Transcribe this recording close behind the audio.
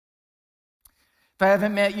If I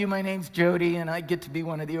haven't met you, my name's Jody, and I get to be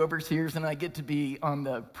one of the overseers, and I get to be on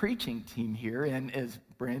the preaching team here. And as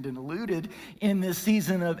Brandon alluded, in this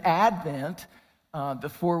season of Advent, the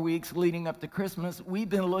 4 weeks leading up to Christmas, we've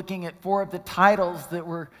been looking at 4 of the titles that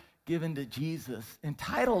were given to Jesus. And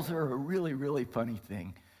titles are a really, really funny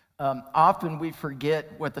thing. Often we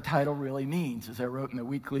forget what the title really means, as I wrote in the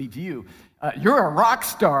Weekly View. You're a rock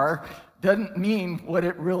star doesn't mean what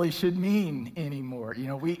it really should mean anymore. You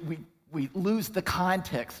know, we lose the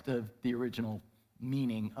context of the original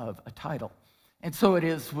meaning of a title. And so it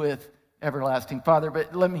is with Everlasting Father.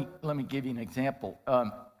 But let me give you an example.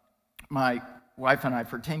 My wife and I,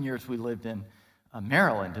 for 10 years, we lived in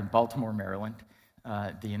Maryland, in Baltimore, Maryland,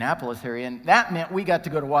 the Annapolis area. And that meant we got to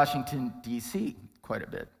go to Washington, D.C. quite a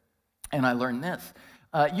bit. And I learned this.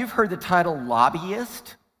 You've heard the title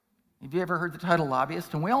lobbyist. Have you ever heard the title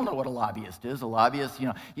lobbyist? And we all know what a lobbyist is. A lobbyist, you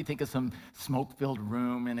know, you think of some smoke-filled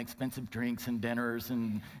room and expensive drinks and dinners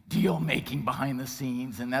and deal-making behind the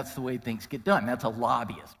scenes, and that's the way things get done. That's a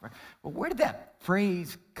lobbyist, right? Well, where did that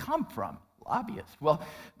phrase come from, lobbyist? Well,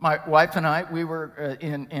 my wife and I, we were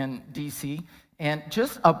in D.C., and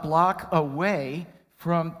just a block away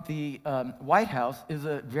from the White House is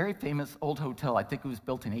a very famous old hotel. I think it was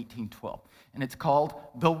built in 1812, and it's called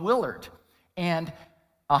the Willard. And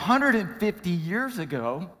 150 years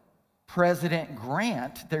ago, President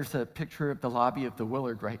Grant, there's a picture of the lobby of the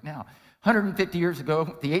Willard right now. 150 years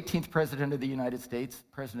ago, the 18th president of the United States,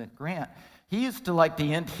 President Grant, he used to like to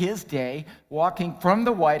end his day walking from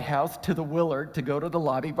the White House to the Willard to go to the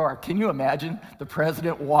lobby bar. Can you imagine the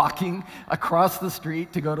president walking across the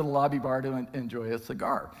street to go to the lobby bar to enjoy a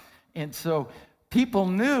cigar? And so people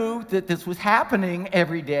knew that this was happening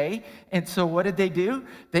every day, and so what did they do?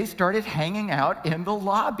 They started hanging out in the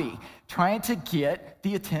lobby, trying to get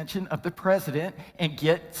the attention of the president and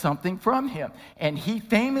get something from him. And he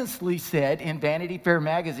famously said in Vanity Fair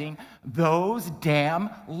magazine, "Those damn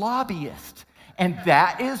lobbyists." And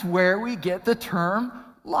that is where we get the term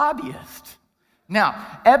lobbyist. Now,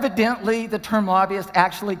 evidently, the term lobbyist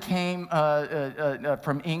actually came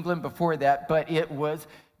from England before that, but it was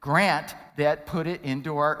Grant that put it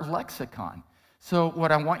into our lexicon. So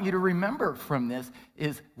what I want you to remember from this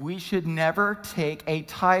is we should never take a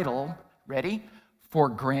title, ready, for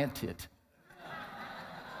granted.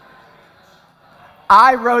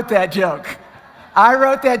 I wrote that joke.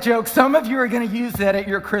 Some of you are going to use that at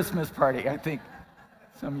your Christmas party. I think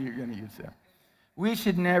some of you are going to use that. We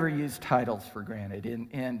should never use titles for granted.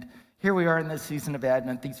 And here we are in this season of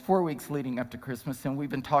Advent, these 4 weeks leading up to Christmas, and we've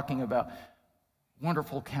been talking about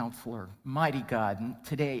Wonderful Counselor, Mighty God, and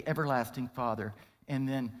today, Everlasting Father, and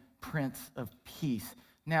then Prince of Peace.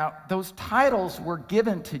 Now, those titles were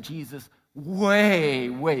given to Jesus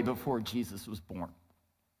way, way before Jesus was born.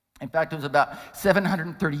 In fact, it was about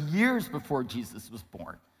 730 years before Jesus was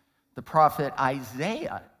born. The prophet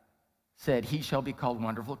Isaiah said, "He shall be called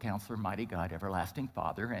Wonderful Counselor, Mighty God, Everlasting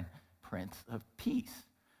Father, and Prince of Peace."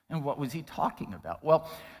 And what was he talking about? Well,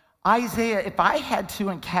 Isaiah, if I had to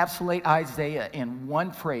encapsulate Isaiah in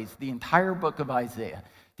one phrase, the entire book of Isaiah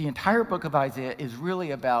is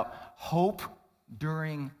really about hope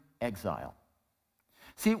during exile.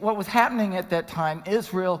 See, what was happening at that time,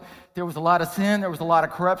 Israel, there was a lot of sin, there was a lot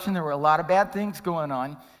of corruption, there were a lot of bad things going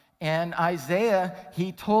on. And Isaiah,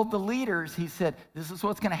 he told the leaders, he said, this is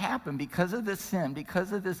what's going to happen because of this sin,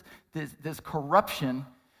 because of this corruption.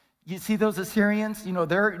 You see those Assyrians, you know,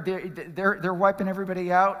 they're wiping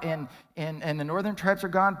everybody out, and the northern tribes are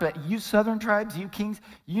gone, but you southern tribes, you kings,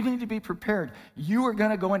 you need to be prepared. You are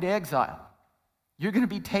going to go into exile. You're going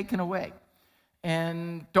to be taken away.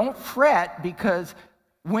 And don't fret, because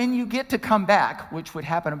when you get to come back, which would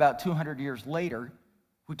happen about 200 years later,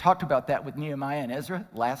 we talked about that with Nehemiah and Ezra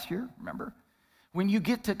last year, remember? When you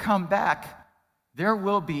get to come back, there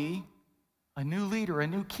will be a new leader, a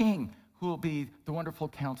new king, who will be the Wonderful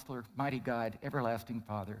Counselor, Mighty God, Everlasting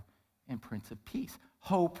Father, and Prince of Peace.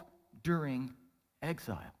 Hope during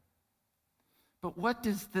exile. But what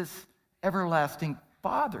does this Everlasting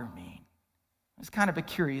Father mean? It's kind of a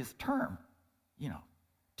curious term. You know,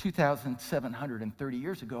 2,730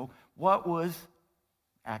 years ago,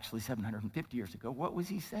 actually 750 years ago, what was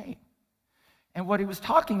he saying? And what he was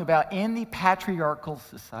talking about in the patriarchal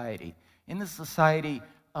society, in the society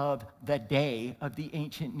of the day of the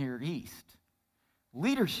ancient Near East,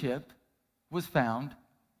 leadership was found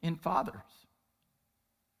in fathers.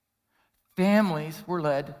 Families were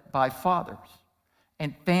led by fathers,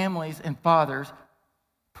 and families and fathers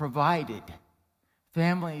provided.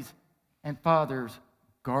 Families and fathers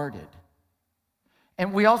guarded.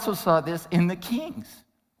 And we also saw this in the kings.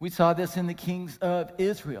 We saw this in the kings of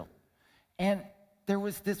Israel. And there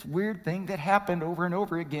was this weird thing that happened over and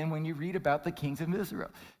over again when you read about the kings of Israel.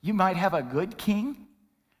 You might have a good king,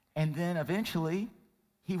 and then eventually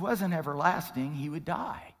he wasn't everlasting, he would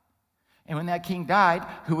die. And when that king died,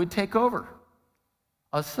 who would take over?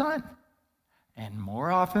 A son. And more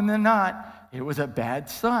often than not, it was a bad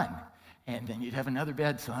son. And then you'd have another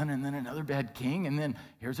bad son, and then another bad king, and then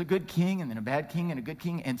here's a good king, and then a bad king, and a good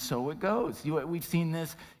king, and so it goes. We've seen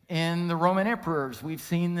this in the Roman emperors. We've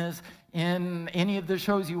seen this in any of the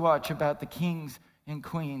shows you watch about the kings and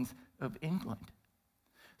queens of England.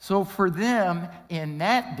 So for them, in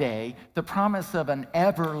that day, the promise of an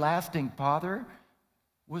everlasting Father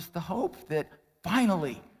was the hope that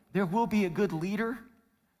finally there will be a good leader,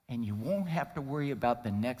 and you won't have to worry about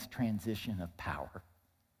the next transition of power.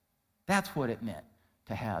 That's what it meant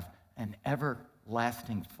to have an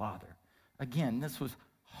everlasting Father. Again, this was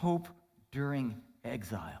hope during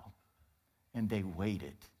exile. And they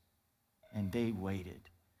waited. And they waited.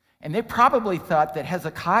 And they probably thought that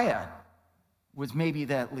Hezekiah was maybe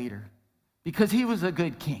that leader because he was a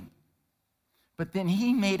good king. But then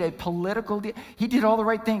he made a political deal. He did all the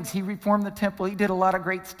right things. He reformed the temple. He did a lot of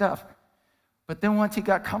great stuff. But then once he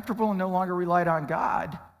got comfortable and no longer relied on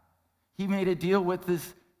God, he made a deal with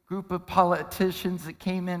this group of politicians that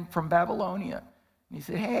came in from Babylonia. And he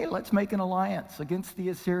said, hey, let's make an alliance against the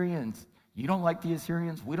Assyrians. You don't like the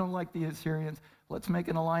Assyrians, we don't like the Assyrians. Let's make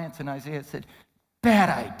an alliance. And Isaiah said, bad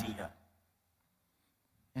idea.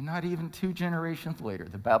 And not even 2 generations later,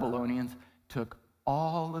 the Babylonians took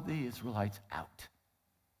all of the Israelites out.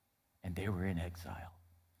 And they were in exile.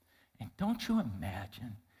 And don't you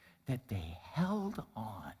imagine that they held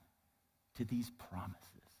on to these promises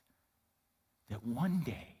that one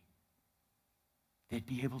day they'd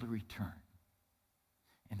be able to return,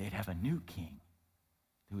 and they'd have a new king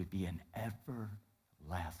who would be an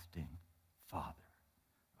everlasting Father,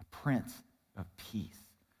 a Prince of Peace,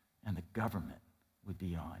 and the government would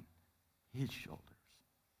be on his shoulders.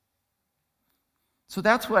 So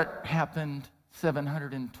that's what happened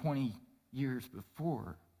 720 years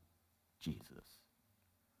before Jesus.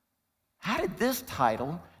 How did these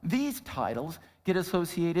titles get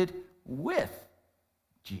associated with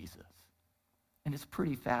Jesus? And it's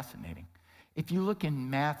pretty fascinating. If you look in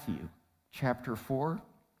Matthew chapter 4,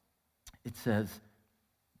 it says,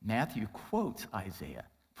 Matthew quotes Isaiah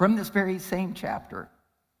from this very same chapter.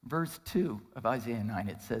 Verse 2 of Isaiah 9,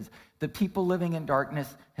 it says, the people living in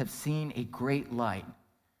darkness have seen a great light.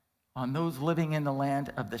 On those living in the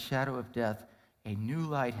land of the shadow of death, a new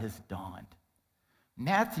light has dawned.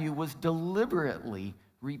 Matthew was deliberately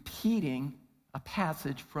repeating a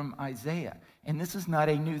passage from Isaiah. And this is not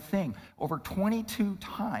a new thing. Over 22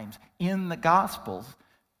 times in the Gospels,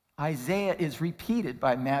 Isaiah is repeated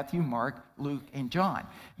by Matthew, Mark, Luke, and John.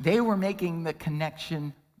 They were making the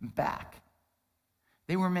connection back.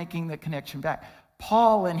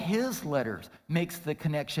 Paul in his letters makes the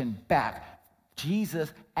connection back.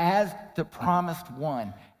 Jesus, as the promised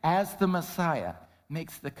one, as the Messiah,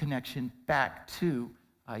 makes the connection back to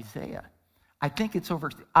Isaiah. I think it's over,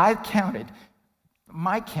 I've counted,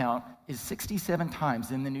 my count is 67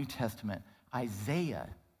 times in the New Testament. Isaiah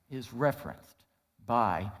is referenced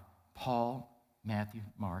by Paul, Matthew,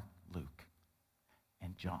 Mark, Luke,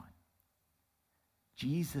 and John.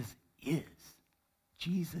 Jesus is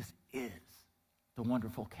the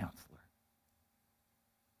wonderful counselor,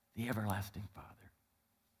 the everlasting Father,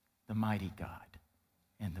 the mighty God,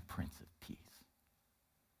 and the Prince of Peace.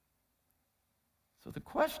 So the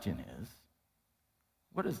question is,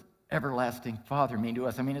 what does everlasting Father mean to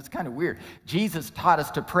us? I mean, it's kind of weird. Jesus taught us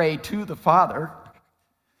to pray to the Father.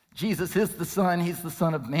 Jesus is the Son. He's the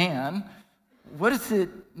Son of Man. What does it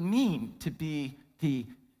mean to be the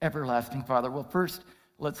everlasting Father? Well, first,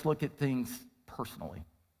 let's look at things personally.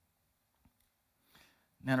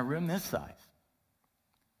 Now, in a room this size,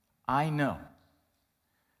 I know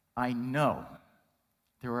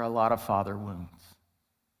there are a lot of father wounds.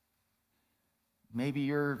 Maybe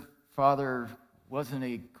your father wasn't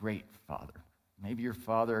a great father. Maybe your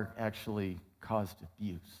father actually caused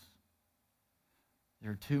abuse.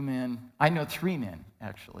 There are 2 men, I know 3 men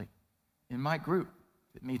actually, in my group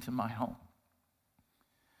that meets in my home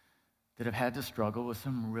that have had to struggle with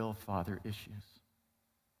some real father issues.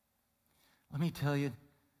 Let me tell you,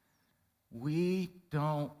 we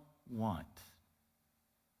don't want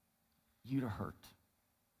you to hurt.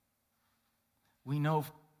 We know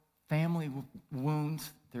family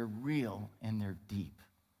wounds, they're real and they're deep.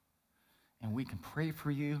 And we can pray for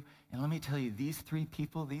you. And let me tell you, these 3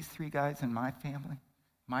 people, these 3 guys in my family,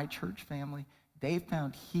 my church family, they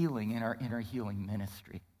found healing in our inner healing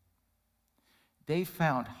ministry. They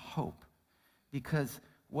found hope because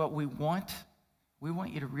what we want we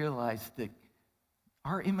want you to realize that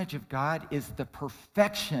our image of God is the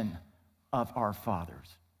perfection of our Father's.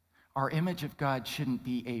 Our image of God shouldn't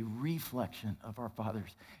be a reflection of our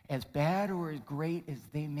Father's. As bad or as great as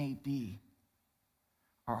they may be,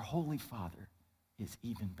 our Holy Father is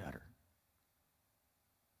even better.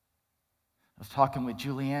 I was talking with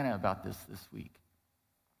Juliana about this week.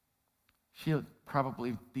 She'll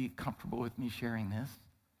probably be comfortable with me sharing this.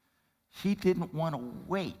 She didn't want to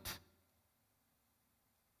wait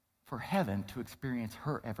for heaven to experience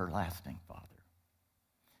her everlasting Father.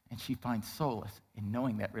 And she finds solace in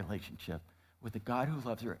knowing that relationship with a God who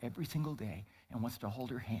loves her every single day and wants to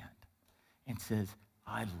hold her hand and says,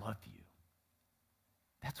 I love you.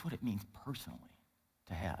 That's what it means personally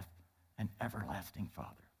to have an everlasting Father.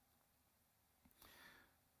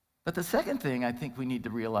 But the second thing I think we need to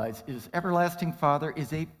realize is everlasting Father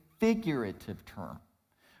is a figurative term.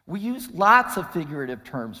 We use lots of figurative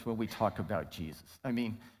terms when we talk about Jesus. I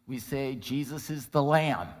mean, we say Jesus is the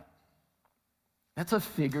Lamb. That's a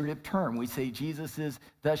figurative term. We say Jesus is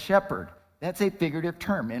the shepherd. That's a figurative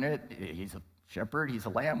term. And he's a shepherd, he's a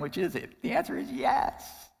lamb, which is it? The answer is yes.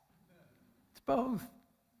 It's both.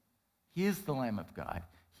 He is the Lamb of God.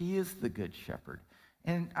 He is the good shepherd.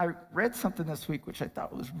 And I read something this week which I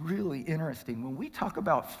thought was really interesting. When we talk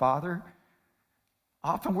about Father,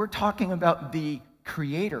 often we're talking about the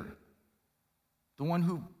Creator, the one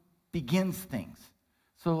who begins things.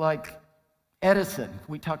 So like Edison,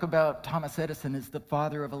 we talk about Thomas Edison as the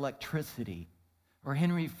father of electricity, or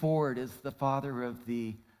Henry Ford as the father of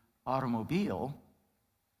the automobile.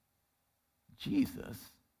 Jesus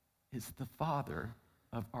is the Father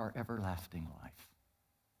of our everlasting life.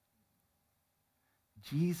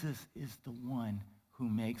 Jesus is the one who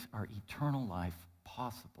makes our eternal life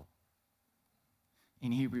possible.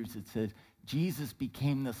 In Hebrews it says, Jesus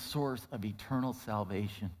became the source of eternal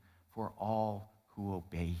salvation for all who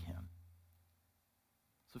obey him.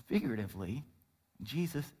 So figuratively,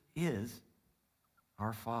 Jesus is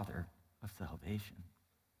our Father of salvation.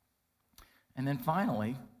 And then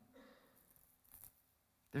finally,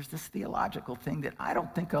 there's this theological thing that I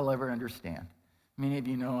don't think I'll ever understand. Many of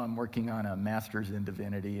you know I'm working on a master's in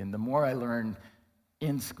divinity, and the more I learn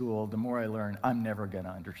in school, the more I learn I'm never going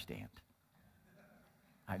to understand.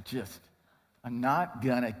 I'm not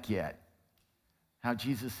going to get how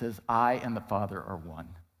Jesus says, I and the Father are one.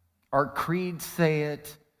 Our creeds say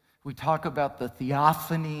it. We talk about the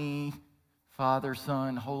theophany, Father,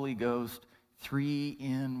 Son, Holy Ghost, 3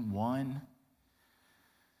 in 1.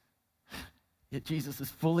 Yet Jesus is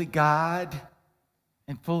fully God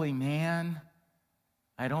and fully man.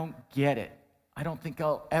 I don't get it. I don't think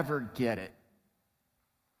I'll ever get it.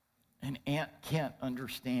 An ant can't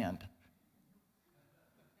understand.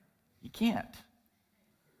 He can't.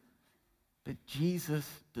 But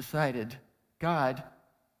God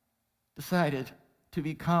decided to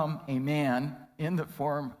become a man in the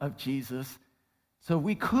form of Jesus so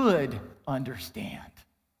we could understand.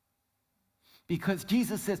 Because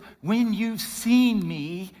Jesus says, when you've seen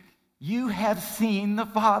me, you have seen the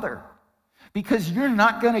Father. Because you're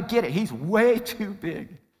not going to get it. He's way too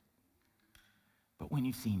big. But when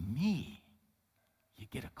you've seen me, you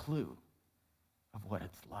get a clue of what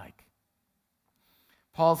it's like.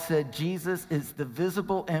 Paul said Jesus is the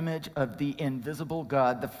visible image of the invisible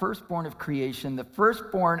God, the firstborn of creation, the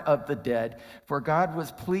firstborn of the dead. For God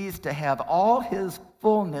was pleased to have all his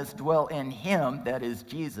fullness dwell in him, that is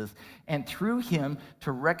Jesus, and through him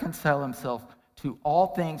to reconcile himself to all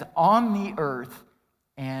things on the earth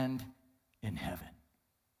and in heaven.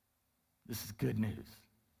 This is good news,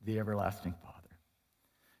 the everlasting Father.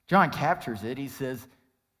 John captures it. He says,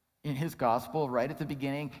 in his gospel, right at the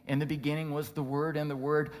beginning, in the beginning was the Word, and the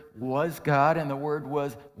Word was God, and the Word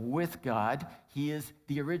was with God. He is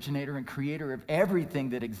the originator and creator of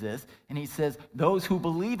everything that exists. And he says, those who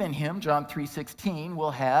believe in him, John 3:16,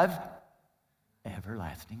 will have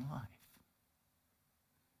everlasting life.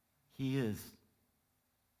 He is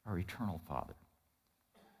our eternal Father.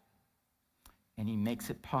 And he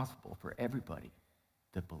makes it possible for everybody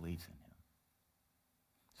that believes in him.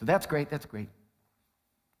 So that's great, that's great.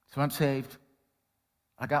 So I'm saved.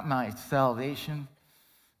 I got my salvation.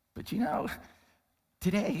 But you know,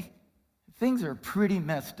 today, things are pretty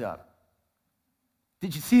messed up.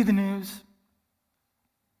 Did you see the news?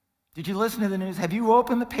 Did you listen to the news? Have you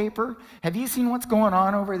opened the paper? Have you seen what's going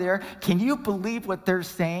on over there? Can you believe what they're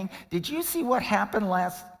saying? Did you see what happened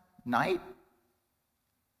last night?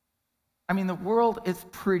 I mean, the world is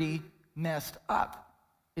pretty messed up.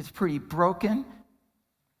 It's pretty broken.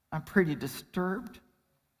 I'm pretty disturbed.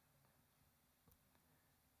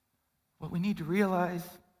 What we need to realize,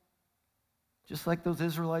 just like those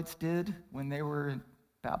Israelites did when they were in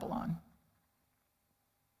Babylon.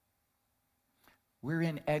 We're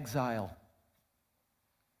in exile.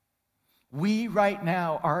 We right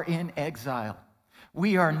now are in exile.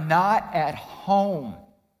 We are not at home.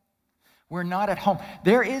 We're not at home.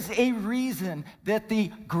 There is a reason that the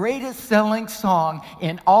greatest selling song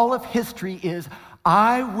in all of history is,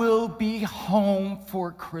 "I will be home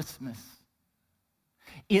for Christmas."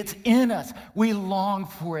 It's in us. We long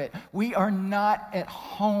for it. We are not at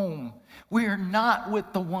home. We are not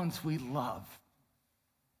with the ones we love.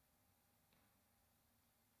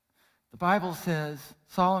 The Bible says,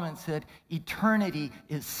 Solomon said, eternity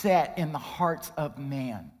is set in the hearts of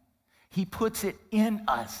man. He puts it in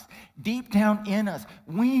us, deep down in us.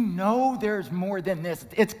 We know there's more than this.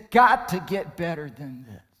 It's got to get better than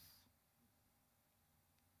this.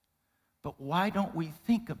 But why don't we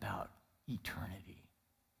think about eternity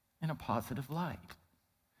in a positive light?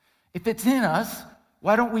 If it's in us,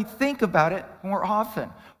 why don't we think about it more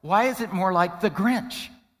often? Why is it more like the Grinch,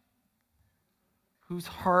 whose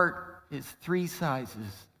heart is 3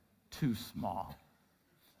 sizes too small?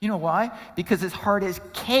 You know why? Because his heart is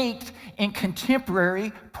caked in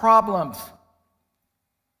contemporary problems.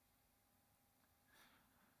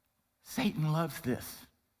 Satan loves this.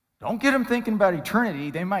 Don't get them thinking about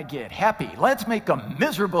eternity. They might get happy. Let's make them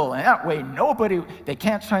miserable. And that way they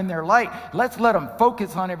can't shine their light. Let's let them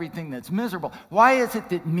focus on everything that's miserable. Why is it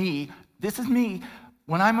that this is me,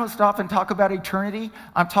 when I most often talk about eternity,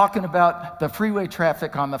 I'm talking about the freeway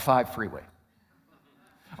traffic on the 5 freeway.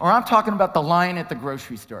 Or I'm talking about the line at the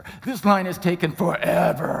grocery store. This line is taking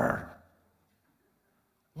forever.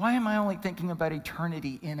 Why am I only thinking about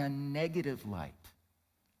eternity in a negative light?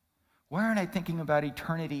 Why aren't I thinking about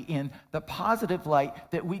eternity in the positive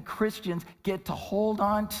light that we Christians get to hold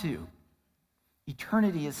on to?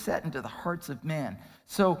 Eternity is set into the hearts of men.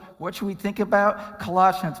 So what should we think about?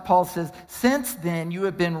 Colossians, Paul says, "Since then you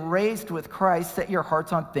have been raised with Christ, set your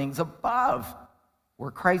hearts on things above,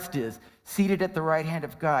 where Christ is, seated at the right hand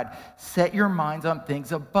of God. Set your minds on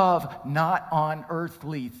things above, not on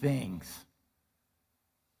earthly things."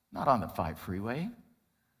 Not on the 5 freeway.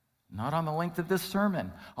 Not on the length of this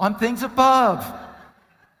sermon. On things above.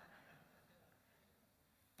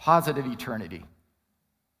 Positive eternity.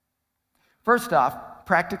 First off,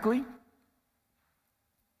 practically,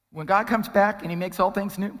 when God comes back and he makes all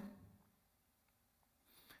things new,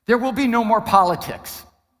 there will be no more politics.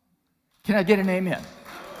 Can I get an amen?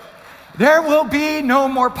 There will be no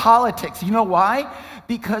more politics. You know why?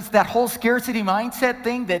 Because that whole scarcity mindset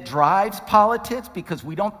thing that drives politics, because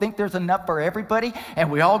we don't think there's enough for everybody,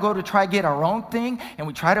 and we all go to try to get our own thing, and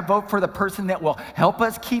we try to vote for the person that will help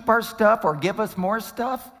us keep our stuff or give us more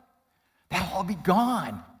stuff, that'll all be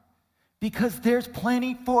gone. Because there's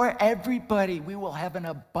plenty for everybody. We will have an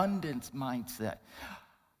abundance mindset.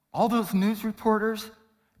 All those news reporters,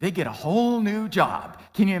 they get a whole new job.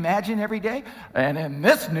 Can you imagine every day? And in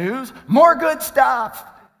this news, more good stuff.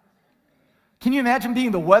 Can you imagine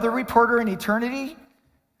being the weather reporter in eternity?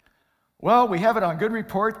 Well, we have it on Good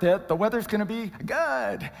Report that the weather's going to be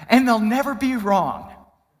good, and they'll never be wrong.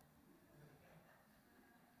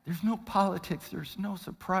 There's no politics, there's no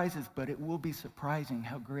surprises, but it will be surprising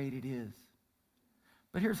how great it is.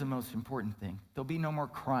 But here's the most important thing. There'll be no more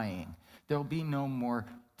crying. There'll be no more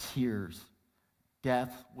tears.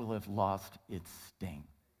 Death will have lost its sting.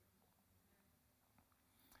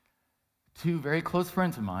 2 very close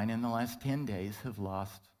friends of mine in the last 10 days have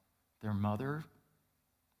lost their mother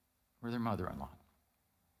or their mother-in-law.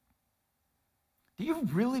 Do you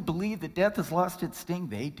really believe that death has lost its sting?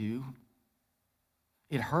 They do.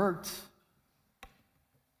 It hurts.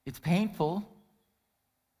 It's painful.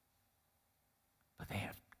 But they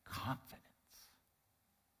have confidence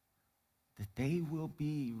that they will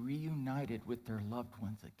be reunited with their loved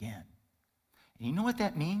ones again. And you know what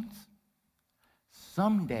that means?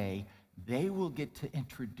 Someday, they will get to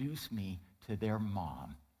introduce me to their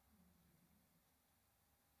mom.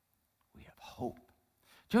 We have hope.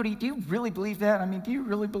 Jody, do you really believe that? I mean, do you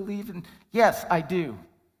really believe in? Yes, I do.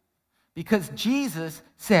 Because Jesus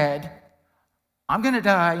said, I'm going to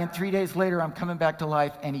die, and 3 days later I'm coming back to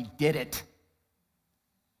life, and he did it.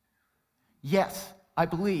 Yes, I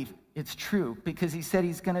believe it's true, because he said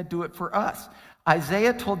he's going to do it for us.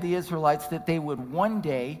 Isaiah told the Israelites that they would one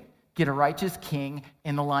day get a righteous king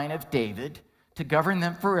in the line of David to govern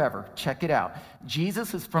them forever. Check it out.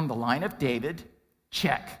 Jesus is from the line of David.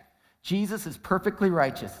 Check. Jesus is perfectly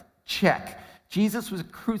righteous. Check. Jesus was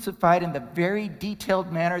crucified in the very detailed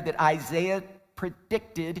manner that Isaiah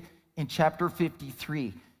predicted in chapter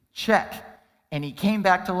 53. Check. And he came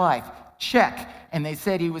back to life. Check. And they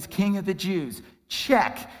said he was king of the Jews.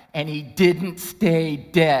 Check. And he didn't stay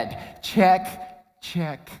dead. Check,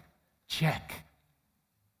 check, check.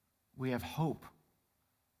 We have hope.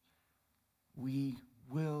 We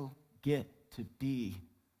will get to be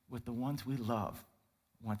with the ones we love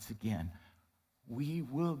once again. We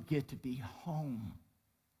will get to be home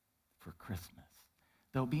for Christmas.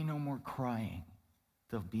 There'll be no more crying.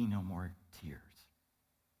 There'll be no more tears.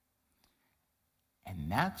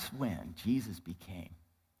 And that's when Jesus became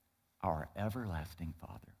our everlasting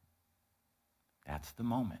Father. That's the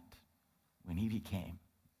moment when he became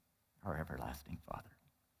our everlasting Father.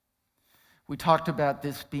 We talked about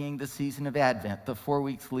this being the season of Advent, the 4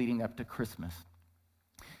 weeks leading up to Christmas.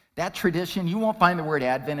 That tradition, you won't find the word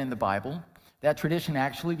Advent in the Bible. That tradition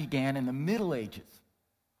actually began in the Middle Ages.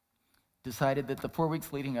 Decided that the 4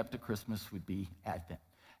 weeks leading up to Christmas would be Advent.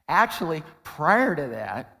 Actually, prior to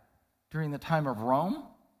that, during the time of Rome,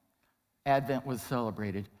 Advent was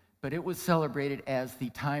celebrated, but it was celebrated as the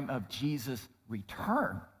time of Jesus'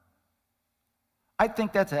 return. I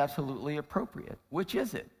think that's absolutely appropriate. Which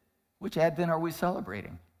is it? Which Advent are we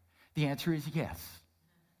celebrating? The answer is yes.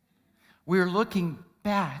 We're looking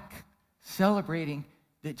back, celebrating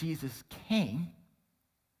that Jesus came,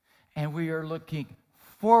 and we are looking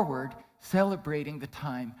forward, celebrating the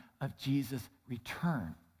time of Jesus'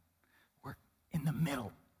 return. We're in the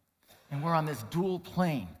middle, and we're on this dual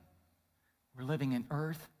plane. We're living in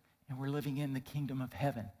earth, and we're living in the kingdom of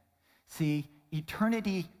heaven. See,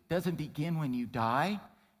 eternity doesn't begin when you die.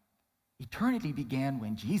 Eternity began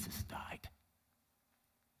when Jesus died.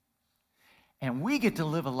 And we get to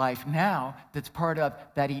live a life now that's part of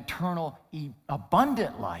that eternal,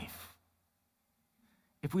 abundant life.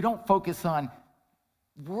 If we don't focus on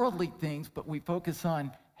worldly things, but we focus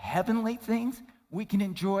on heavenly things, we can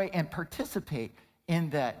enjoy and participate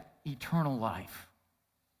in that eternal life.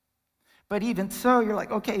 But even so, you're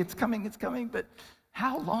like, okay, it's coming, but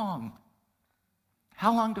how long?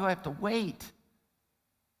 How long do I have to wait?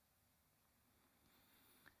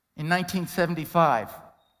 In 1975,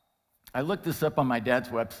 I looked this up on my dad's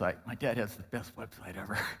website. My dad has the best website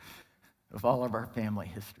ever of all of our family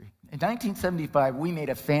history. In 1975, we made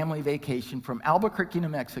a family vacation from Albuquerque, New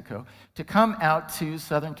Mexico, to come out to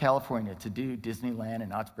Southern California to do Disneyland and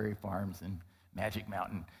Knott's Berry Farms and Magic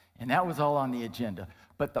Mountain. And that was all on the agenda.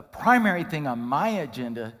 But the primary thing on my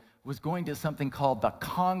agenda was going to something called the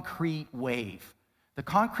Concrete Wave. The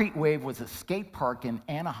Concrete Wave was a skate park in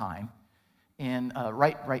Anaheim,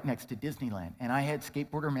 right next to Disneyland. And I had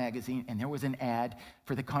Skateboarder magazine, and there was an ad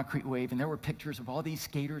for the Concrete Wave, and there were pictures of all these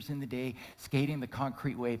skaters in the day skating the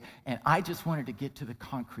Concrete Wave, and I just wanted to get to the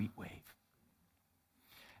Concrete Wave.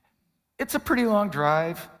 It's a pretty long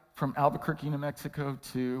drive from Albuquerque, New Mexico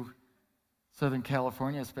to Southern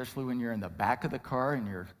California, especially when you're in the back of the car and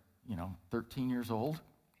you're, 13 years old.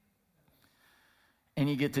 And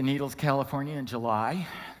you get to Needles, California in July.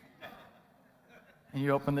 And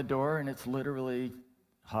you open the door, and it's literally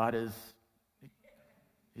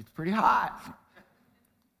it's pretty hot.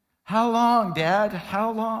 How long, Dad?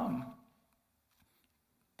 How long?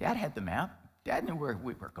 Dad had the map. Dad knew where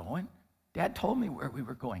we were going. Dad told me where we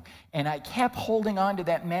were going. And I kept holding on to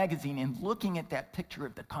that magazine and looking at that picture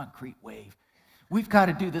of the Concrete Wave. We've got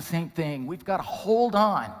to do the same thing. We've got to hold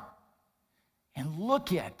on and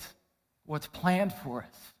look at what's planned for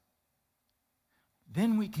us.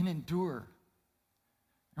 Then we can endure.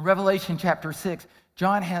 In Revelation chapter 6,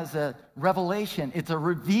 John has a revelation. It's a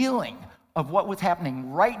revealing of what was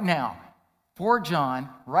happening right now for John,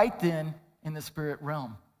 right then in the spirit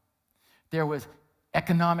realm. There was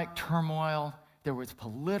economic turmoil. There was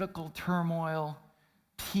political turmoil.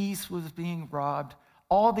 Peace was being robbed.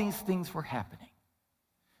 All these things were happening.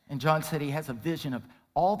 And John said he has a vision of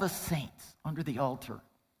all the saints under the altar.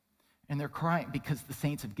 And they're crying because the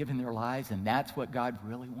saints have given their lives, and that's what God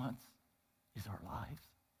really wants, is our lives.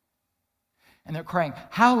 And they're crying,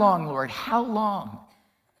 how long, Lord? How long?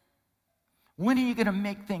 When are you going to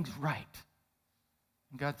make things right?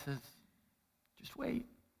 And God says, just wait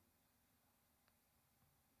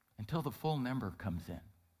until the full number comes in.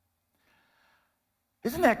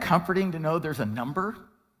 Isn't that comforting to know there's a number?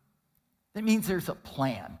 That means there's a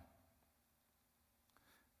plan.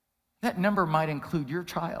 That number might include your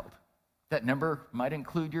child. That number might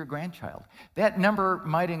include your grandchild. That number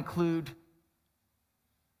might include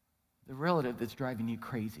the relative that's driving you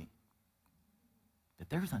crazy. That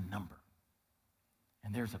there's a number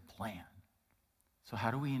and there's a plan. So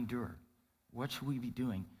how do we endure? What should we be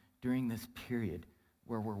doing during this period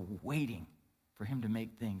where we're waiting for him to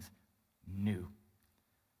make things new?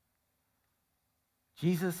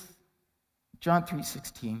 Jesus, John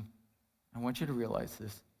 3:16, I want you to realize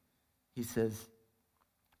this. He says,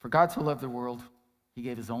 for God so loved the world he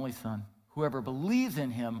gave his only son. Whoever believes in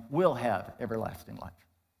him will have everlasting life.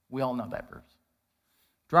 We all know that verse.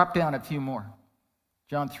 Drop down a few more.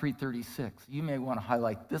 John 3:36. You may want to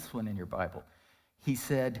highlight this one in your Bible. He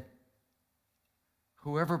said,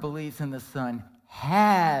 whoever believes in the Son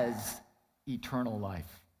has eternal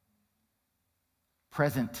life.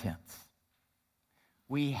 Present tense.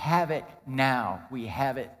 We have it now. We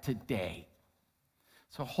have it today.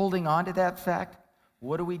 So holding on to that fact,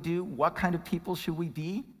 what do we do? What kind of people should we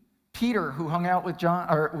be? Peter, who hung out with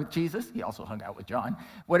Jesus, he also hung out with John.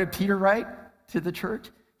 What did Peter write to the church?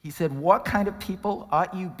 He said, what kind of people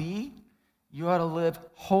ought you be? You ought to live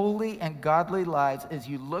holy and godly lives as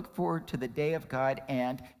you look forward to the day of God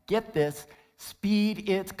and, get this, speed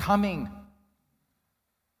its coming.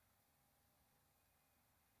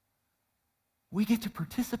 We get to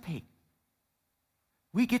participate.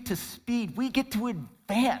 We get to speed. We get to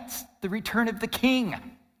advance the return of the King.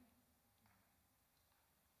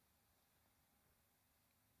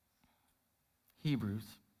 Hebrews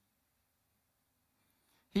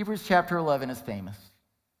chapter 11 is famous.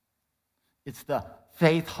 It's the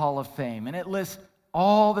Faith Hall of Fame, and it lists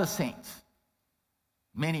all the saints,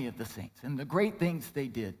 many of the saints, and the great things they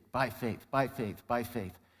did by faith, by faith, by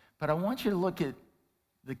faith. But I want you to look at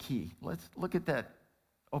the key. Let's look at that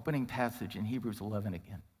opening passage in Hebrews 11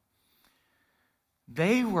 again.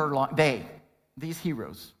 These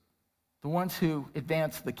heroes, the ones who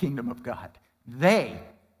advanced the kingdom of God, they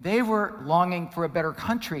were longing for a better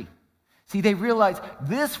country. See, they realized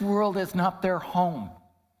this world is not their home.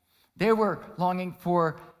 They were longing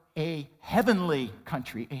for a heavenly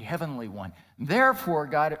country, a heavenly one. Therefore,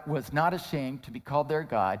 God was not ashamed to be called their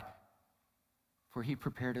God, for he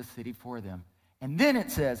prepared a city for them. And then it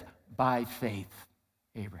says, by faith,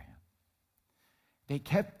 Abraham. They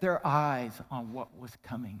kept their eyes on what was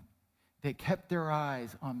coming. They kept their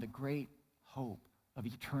eyes on the great hope of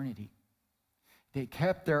eternity. They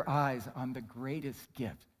kept their eyes on the greatest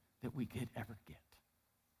gift that we could ever get,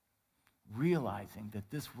 realizing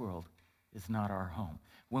that this world is not our home.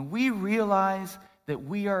 When we realize that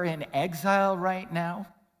we are in exile right now,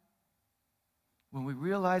 when we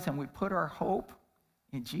realize and we put our hope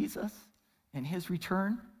in Jesus and his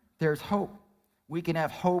return, there's hope. We can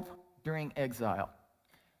have hope during exile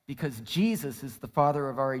because Jesus is the Father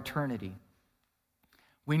of our eternity.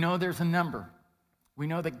 We know there's a number. We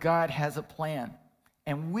know that God has a plan.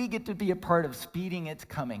 And we get to be a part of speeding its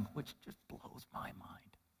coming, which just blows my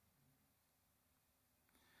mind.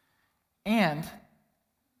 And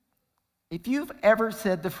if you've ever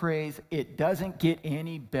said the phrase, it doesn't get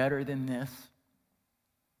any better than this,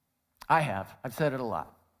 I have. I've said it a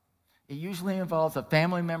lot. It usually involves a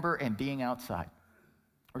family member and being outside,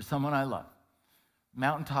 or someone I love.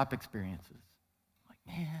 Mountaintop experiences.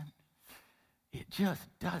 Like, man, it just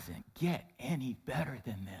doesn't get any better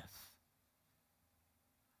than this.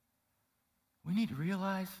 We need to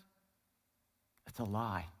realize it's a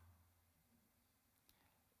lie.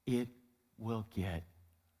 It will get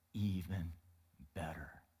even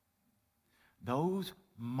better. Those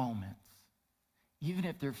moments, even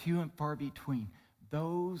if they're few and far between,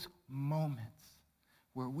 those moments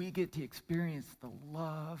where we get to experience the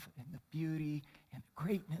love and the beauty and the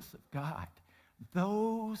greatness of God,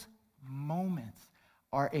 those moments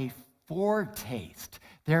are a foretaste.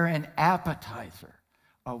 They're an appetizer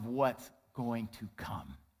of what's going to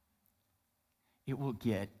come. It will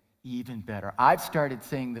get even better. I've started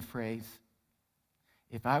saying the phrase,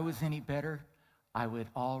 if I was any better, I would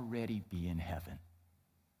already be in heaven.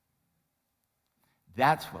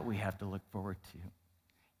 That's what we have to look forward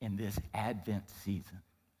to in this Advent season,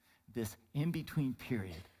 this in-between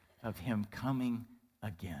period of him coming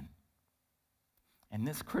again. And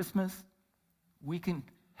this Christmas, we can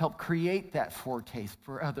help create that foretaste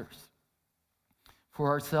for others, for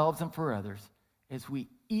ourselves and for others, as we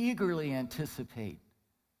eagerly anticipate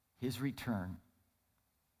his return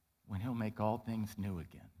when he'll make all things new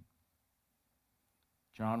again.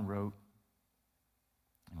 John wrote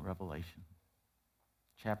in Revelation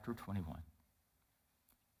chapter 21,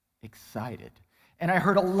 excited. And I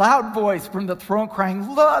heard a loud voice from the throne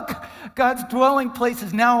crying, look, God's dwelling place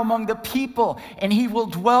is now among the people, and he will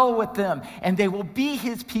dwell with them, and they will be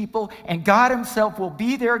his people, and God himself will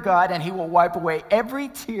be their God, and he will wipe away every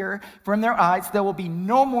tear from their eyes. There will be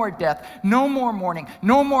no more death, no more mourning,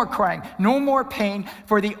 no more crying, no more pain,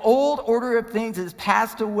 for the old order of things is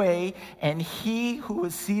passed away. And he who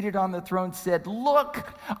was seated on the throne said, look,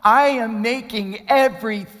 I am making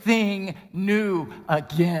everything new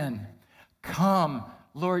again. Come,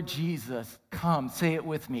 Lord Jesus, come. Say it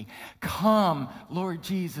with me. Come, Lord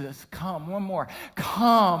Jesus, come. One more.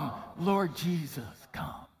 Come, Lord Jesus,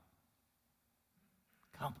 come.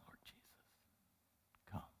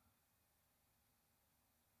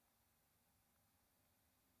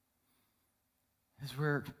 As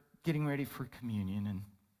we're getting ready for communion, and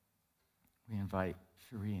we invite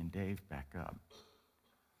Cherie and Dave back up,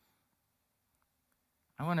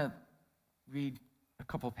 I want to read a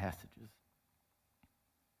couple passages.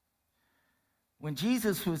 When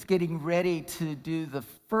Jesus was getting ready to do the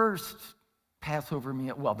first Passover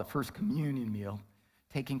meal, well, the first communion meal,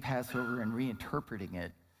 taking Passover and reinterpreting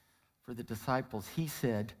it for the disciples, he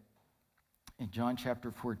said in John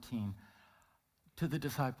chapter 14 to the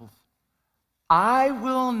disciples, I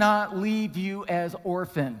will not leave you as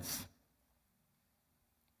orphans.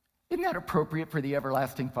 Isn't that appropriate for the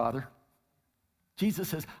everlasting Father? Jesus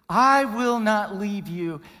says, I will not leave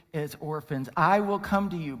you as orphans. I will come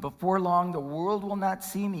to you. Before long, the world will not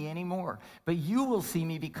see me anymore, but you will see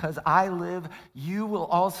me because I live. You will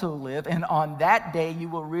also live. And on that day, you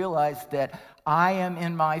will realize that I am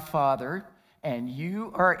in my Father, and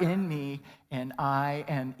you are in me, and I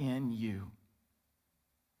am in you.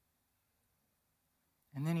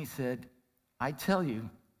 And then he said, I tell you,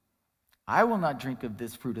 I will not drink of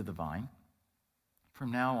this fruit of the vine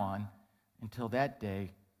from now on until that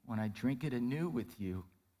day when I drink it anew with you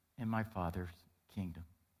in my Father's kingdom.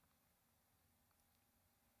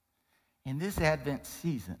 In this Advent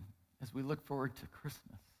season, as we look forward to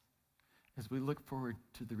Christmas, as we look forward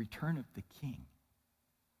to the return of the King,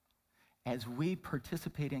 as we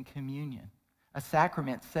participate in communion, a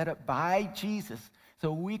sacrament set up by Jesus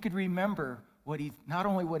so we could remember not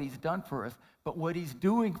only what he's done for us, but what he's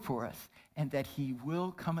doing for us, and that he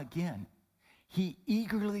will come again. He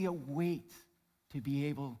eagerly awaits to be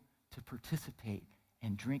able to participate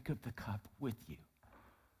and drink of the cup with you.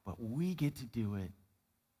 But we get to do it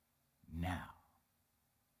now.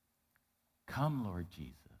 Come, Lord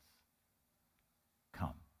Jesus.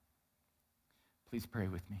 Come. Please pray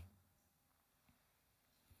with me.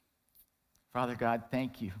 Father God,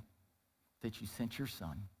 thank you that you sent your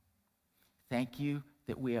Son. Thank you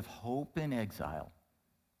that we have hope in exile.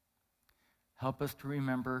 Help us to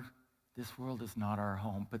remember this world is not our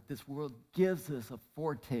home, but this world gives us a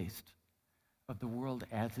foretaste of the world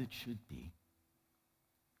as it should be.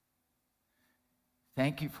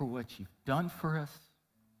 Thank you for what you've done for us.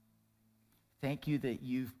 Thank you that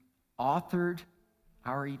you've authored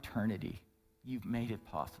our eternity. You've made it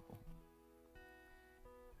possible.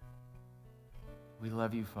 We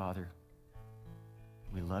love you, Father.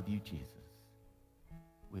 We love you, Jesus.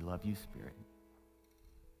 We love you, Spirit.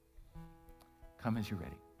 Come as you're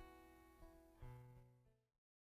ready.